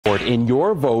In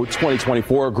your vote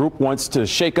 2024, a group wants to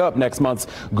shake up next month's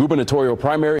gubernatorial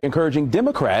primary, encouraging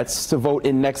Democrats to vote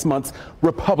in next month's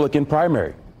Republican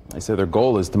primary. They say their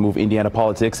goal is to move Indiana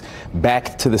politics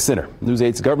back to the center. News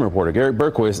 8's government reporter Garrett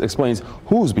Berquist explains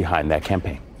who's behind that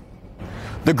campaign.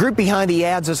 The group behind the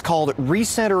ads is called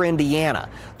Recenter Indiana.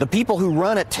 The people who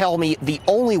run it tell me the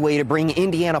only way to bring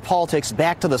Indiana politics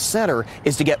back to the center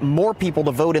is to get more people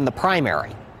to vote in the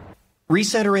primary.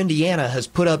 Recenter Indiana has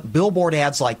put up billboard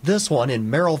ads like this one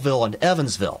in Merrillville and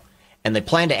Evansville, and they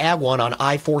plan to add one on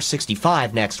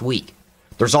I-465 next week.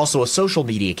 There's also a social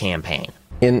media campaign.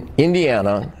 In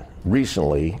Indiana,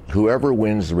 recently, whoever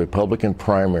wins the Republican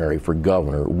primary for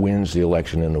governor wins the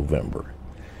election in November.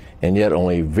 And yet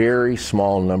only a very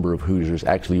small number of Hoosiers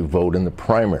actually vote in the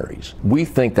primaries. We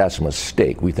think that's a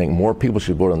mistake. We think more people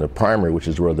should vote in the primary, which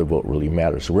is where the vote really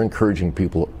matters. So we're encouraging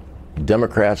people,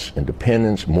 Democrats,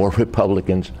 Independents, more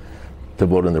Republicans, to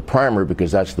vote in the primary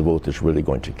because that's the vote that's really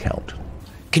going to count.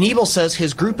 Knievel says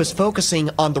his group is focusing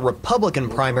on the Republican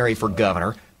primary for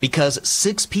governor because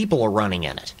 6 people are running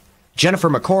in it.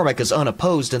 Jennifer McCormick is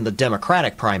unopposed in the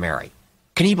Democratic primary.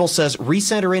 Knievel says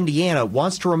Recenter Indiana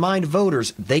wants to remind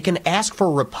voters they can ask for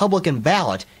a Republican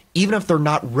ballot even if they're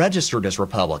not registered as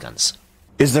Republicans.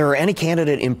 Is there any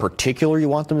candidate in particular you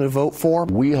want them to vote for?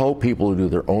 We hope people will do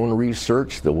their own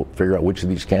research, that will figure out which of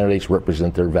these candidates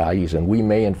represent their values, and we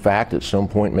may in fact at some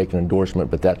point make an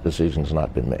endorsement, but that decision has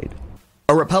not been made.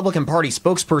 A Republican Party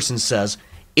spokesperson says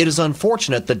it is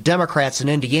unfortunate that Democrats in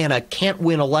Indiana can't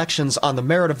win elections on the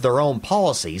merit of their own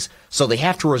policies, so they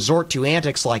have to resort to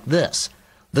antics like this.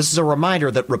 This is a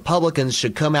reminder that Republicans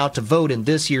should come out to vote in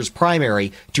this year's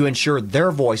primary to ensure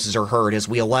their voices are heard as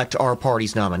we elect our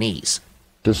party's nominees.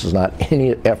 This is not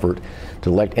any effort to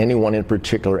elect anyone in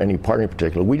particular, any party in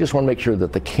particular. We just want to make sure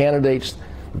that the candidates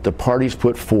that the parties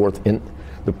put forth in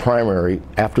the primary,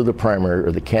 after the primary,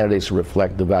 are the candidates who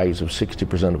reflect the values of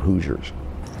 60% of Hoosiers.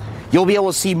 You'll be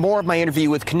able to see more of my interview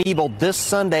with Knievel this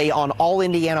Sunday on All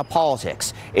Indiana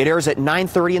Politics. It airs at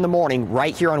 9:30 in the morning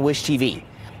right here on Wish TV.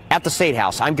 At the State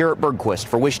House, I'm Garrett Bergquist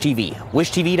for Wish TV.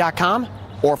 WishTV.com,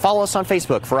 or follow us on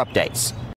Facebook for updates.